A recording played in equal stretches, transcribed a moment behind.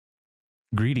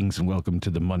Greetings and welcome to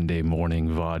the Monday Morning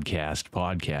Vodkast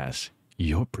podcast.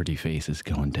 Your pretty face is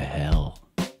going to hell.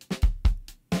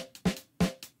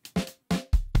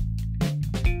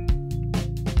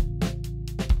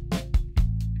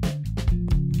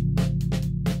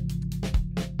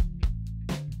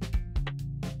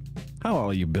 How are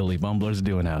all you Billy Bumblers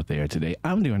doing out there today?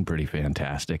 I'm doing pretty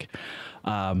fantastic.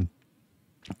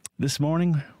 This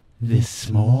morning,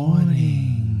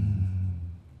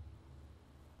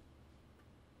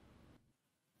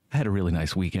 I had a really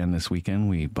nice weekend this weekend.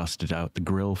 We busted out the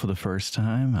grill for the first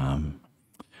time.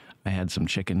 I had some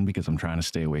chicken because I'm trying to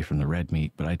stay away from the red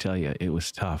meat, but I tell you, it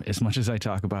was tough. As much as I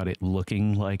talk about it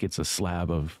looking like it's a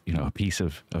slab of, a piece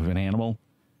of an animal,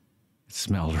 it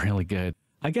smelled really good.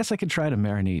 I guess I could try to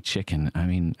marinate chicken. I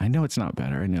mean, I know it's not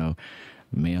better. I know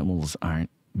mammals aren't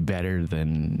better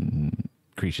than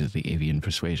creatures of the avian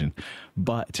persuasion,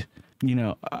 but,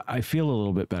 I feel a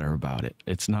little bit better about it.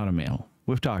 It's not a mammal.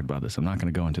 We've talked about this. I'm not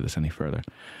going to go into this any further.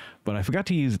 But I forgot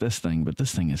to use this thing, but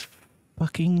this thing is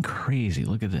fucking crazy.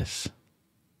 Look at this.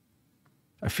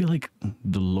 I feel like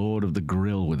the lord of the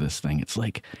grill with this thing. It's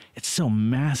like, it's so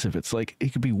massive. It's like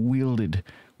it could be wielded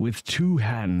with two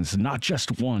hands, not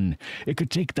just one. It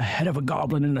could take the head of a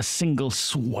goblin in a single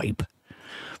swipe.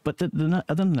 But the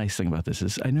other nice thing about this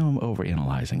is, I know I'm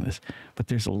overanalyzing this, but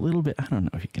there's a little bit, I don't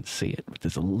know if you can see it, but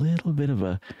there's a little bit of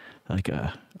a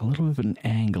little bit of an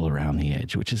angle around the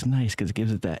edge, which is nice because it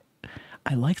gives it that,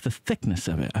 I like the thickness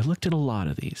of it. I've looked at a lot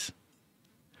of these,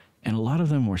 and a lot of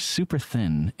them were super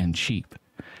thin and cheap.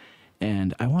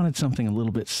 And I wanted something a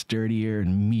little bit sturdier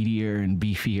and meatier and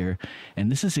beefier,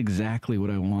 and this is exactly what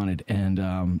I wanted.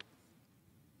 And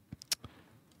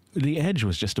the edge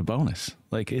was just a bonus.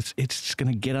 Like, it's just going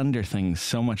to get under things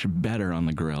so much better on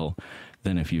the grill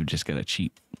than if you just got a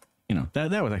cheap,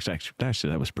 that was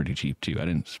actually that was pretty cheap too. I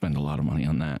didn't spend a lot of money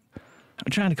on that.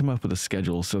 I'm trying to come up with a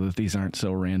schedule so that these aren't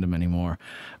so random anymore.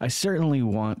 I certainly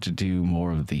want to do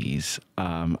more of these.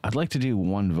 I'd like to do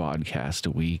one vodcast a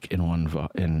week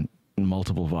and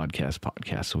multiple vodcast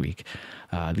podcasts a week.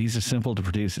 These are simple to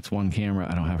produce. It's one camera.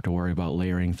 I don't have to worry about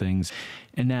layering things.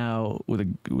 And now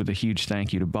with a huge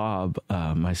thank you to Bob,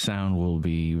 my sound will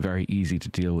be very easy to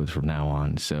deal with from now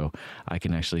on. So I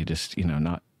can actually just,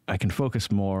 I can focus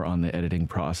more on the editing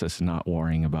process and not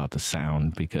worrying about the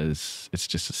sound because it's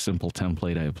just a simple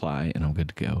template I apply and I'm good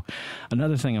to go.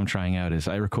 Another thing I'm trying out is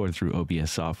I record through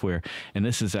OBS software, and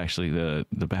this is actually the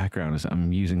background is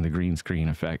I'm using the green screen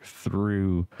effect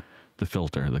through the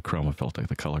filter, the chroma filter,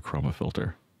 the color chroma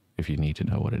filter, if you need to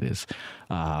know what it is,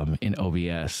 in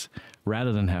OBS,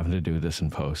 rather than having to do this in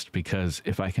post. Because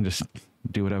if I can just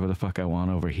do whatever the fuck I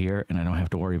want over here and I don't have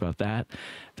to worry about that,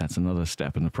 that's another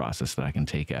step in the process that I can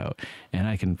take out. And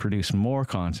I can produce more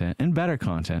content and better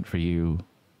content for you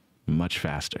much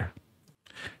faster.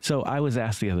 So I was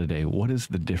asked the other day, what is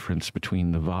the difference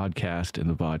between the Vodkast and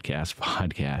the Vodkast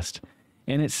podcast?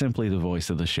 And it's simply the voice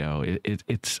of the show.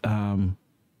 It's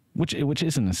which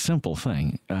isn't a simple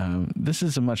thing. This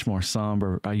is a much more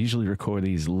somber. I usually record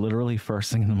these literally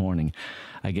first thing in the morning.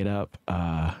 I get up,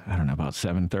 I don't know, about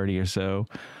 7:30 or so,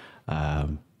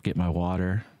 get my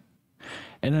water,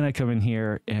 and then I come in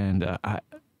here and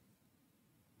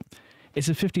it's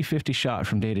a 50-50 shot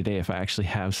from day to day if I actually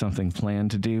have something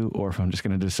planned to do or if I'm just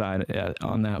going to decide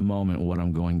on that moment what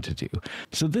I'm going to do.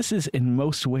 So this is in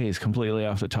most ways completely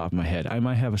off the top of my head. I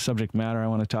might have a subject matter I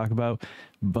want to talk about,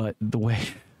 but the way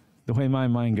my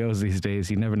mind goes these days,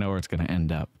 you never know where it's going to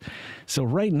end up. So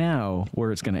right now,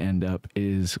 where it's going to end up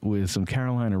is with some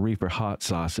Carolina Reaper hot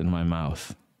sauce in my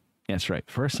mouth. That's right.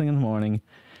 First thing in the morning,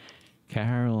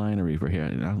 Carolina Reaper here.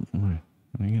 You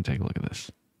can take a look at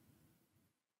this.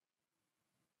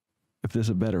 If there's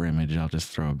a better image, I'll just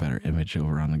throw a better image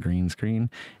over on the green screen.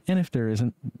 And if there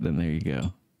isn't, then there you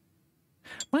go.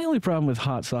 My only problem with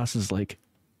hot sauce is like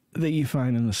that you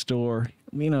find in the store,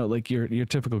 like your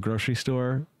typical grocery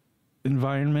store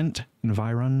environment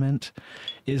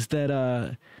is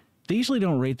that they usually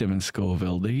don't rate them in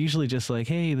Scoville. They're usually just like,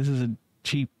 hey, this is a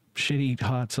cheap, shitty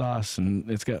hot sauce and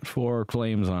it's got 4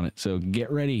 flames on it. So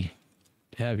get ready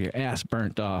to have your ass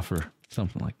burnt off or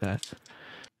something like that.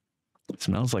 It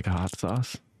smells like a hot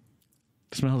sauce.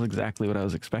 It smells exactly what I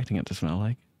was expecting it to smell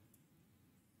like.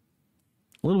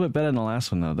 A little bit better than the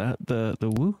last one though. That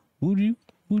the would you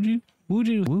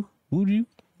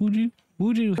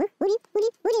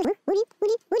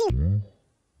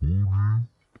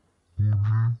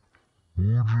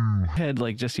had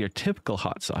like just your typical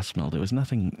hot sauce smell. There was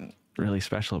nothing really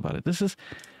special about it. This is,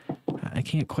 I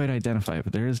can't quite identify it,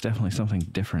 but there is definitely something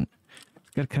different.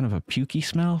 It's got kind of a pukey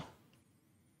smell.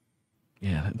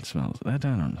 Yeah, that smells, I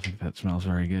don't think that smells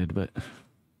very good, but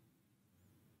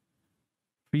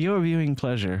For your viewing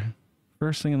pleasure,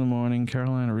 first thing in the morning,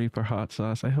 Carolina Reaper hot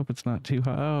sauce. I hope it's not too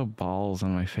hot. Oh, balls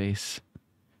on my face.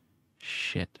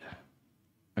 Shit.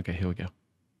 Okay, here we go.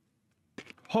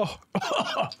 Oh.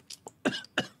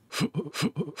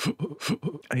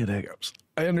 Hey, there it goes.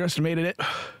 I underestimated it.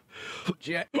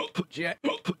 Jet.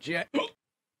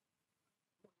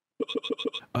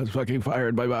 I was fucking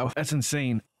fired by mouth. That's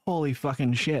insane. Holy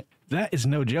fucking shit. That is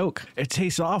no joke. It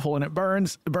tastes awful and it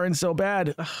burns. It burns so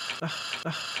bad.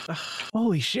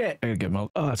 Holy shit. I gotta get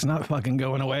milk. Oh, it's not fucking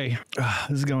going away.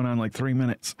 This is going on like 3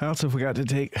 minutes. I also forgot to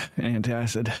take an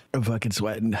antacid. I'm fucking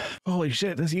sweating. Holy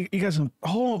shit. This, you got some.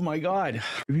 Oh my God.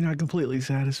 If you're not completely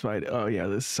satisfied. Oh yeah,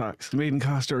 this sucks. Made in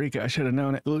Costa Rica. I should have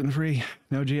known it. Gluten free.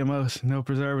 No GMOs. No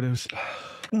preservatives.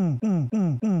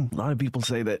 A lot of people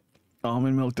say that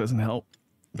almond milk doesn't help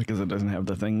because it doesn't have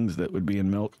the things that would be in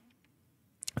milk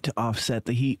to offset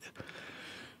the heat.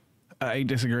 I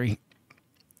disagree.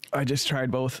 I just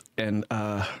tried both, and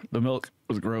the milk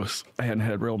was gross. I hadn't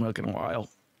had real milk in a while.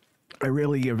 I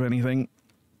rarely give anything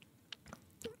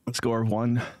a score of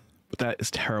 1, but that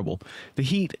is terrible. The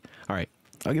heat, all right,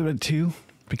 I'll give it a 2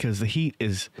 because the heat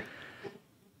is,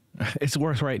 it's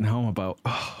worth writing home about.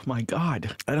 Oh my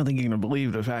God. I don't think you're going to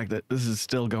believe the fact that this is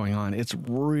still going on. It's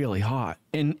really hot.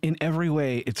 In every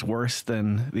way, it's worse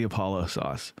than the Apollo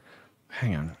sauce.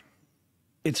 Hang on.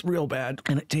 It's real bad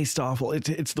and it tastes awful.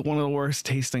 It's one of the worst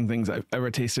tasting things I've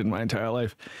ever tasted in my entire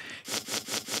life.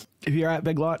 If you're at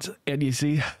Big Lots and you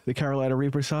see the Carolina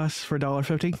Reaper sauce for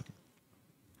 $1.50,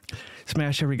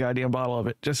 smash every goddamn bottle of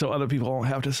it just so other people won't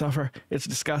have to suffer. It's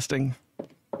disgusting.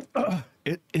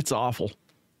 It's awful.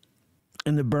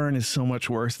 And the burn is so much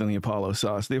worse than the Apollo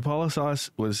sauce. The Apollo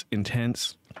sauce was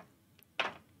intense,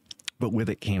 but with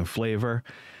it came flavor.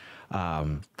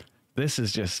 This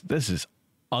is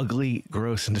ugly,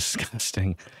 gross, and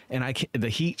disgusting. And the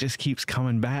heat just keeps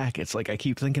coming back. It's like I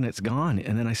keep thinking it's gone,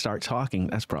 and then I start talking.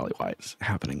 That's probably why it's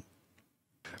happening.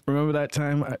 Remember that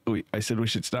time I said we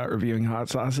should start reviewing hot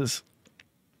sauces?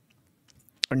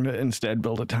 I'm going to instead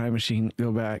build a time machine,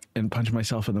 go back, and punch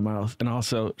myself in the mouth, and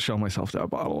also show myself that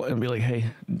bottle and be like, hey,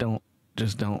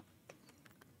 just don't.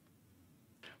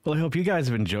 Well, I hope you guys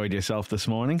have enjoyed yourself this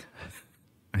morning.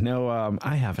 I know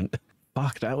I haven't.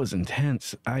 Fuck, that was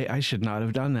intense. I should not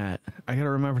have done that. I got to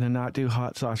remember to not do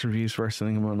hot sauce reviews first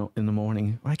thing in the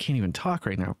morning. I can't even talk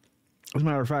right now. As a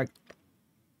matter of fact,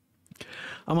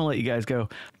 I'm going to let you guys go.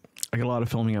 I got a lot of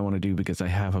filming I want to do because I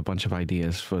have a bunch of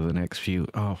ideas for the next few.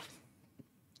 Oh,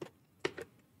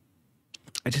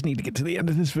 I just need to get to the end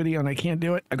of this video and I can't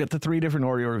do it. I've got the 3 different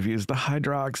Oreo reviews, the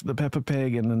Hydrox, the Peppa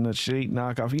Pig, and then the shitty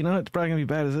knockoff. You know, it's probably gonna be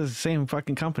bad. It's the same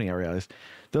fucking company, I realize.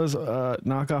 Those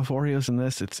knockoff Oreos and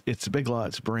this, it's Big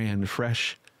Lots brand,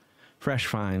 fresh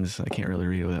finds. I can't really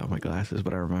read it without my glasses,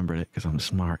 but I remembered it because I'm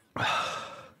smart. All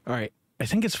right, I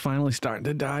think it's finally starting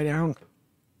to die down.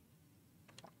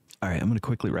 All right, I'm gonna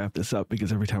quickly wrap this up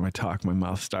because every time I talk, my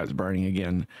mouth starts burning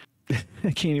again.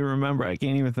 I can't even remember. I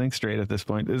can't even think straight at this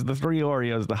point. There's the 3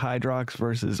 Oreos, the Hydrox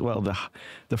versus, well,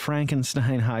 the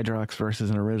Frankenstein Hydrox versus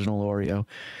an original Oreo.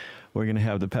 We're going to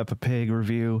have the Peppa Pig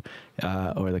review,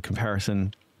 or the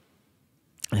comparison,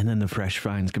 and then the Fresh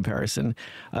Finds comparison.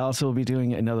 I also will be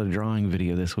doing another drawing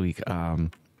video this week.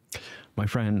 My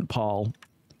friend Paul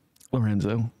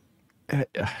Lorenzo,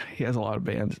 he has a lot of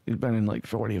bands. He's been in like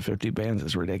 40 or 50 bands.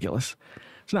 It's ridiculous.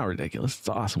 It's not ridiculous. It's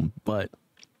awesome, but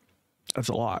that's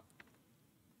a lot.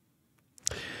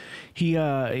 He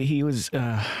was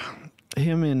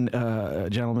him and a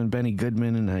gentleman, Benny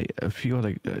Goodman, and a few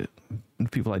other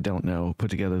people I don't know put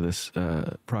together this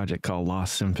project called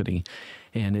Lost Symphony,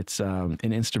 and it's an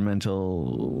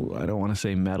instrumental. I don't want to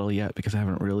say metal yet because I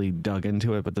haven't really dug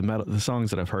into it, but the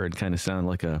songs that I've heard kind of sound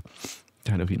like a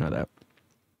kind of, you know, that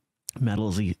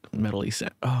metally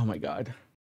sound. Oh my God.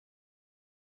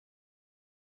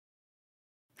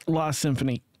 Lost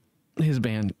Symphony, his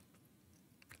band.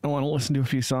 I want to listen to a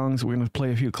few songs. We're going to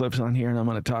play a few clips on here, and I'm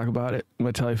going to talk about it. I'm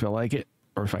going to tell you if I like it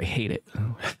or if I hate it.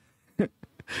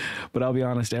 But I'll be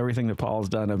honest, everything that Paul's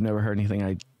done, I've never heard anything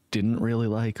I didn't really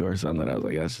like or something that I was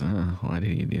like, that's, why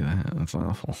did you do that? That's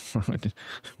awful. Why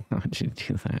would you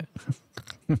do that?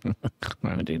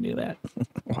 Why would you do that?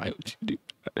 Why would you do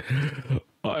that?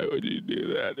 Why would you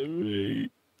do that to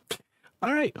me?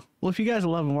 All right. Well, if you guys are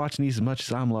loving watching these as much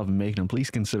as I'm loving making them,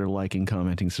 please consider liking,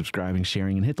 commenting, subscribing,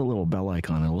 sharing, and hit the little bell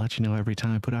icon. It'll let you know every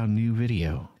time I put out a new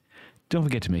video. Don't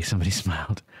forget to make somebody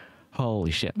smile.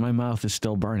 Holy shit, my mouth is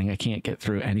still burning. I can't get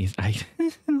through anything.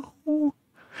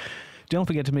 Don't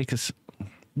forget to make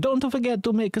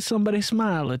somebody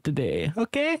smile today,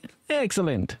 okay?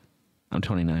 Excellent. I'm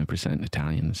 29%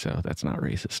 Italian, so that's not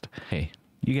racist. Hey,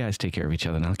 You guys take care of each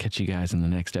other, and I'll catch you guys in the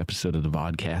next episode of the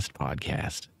Vodkast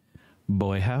podcast.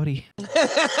 Boy, howdy.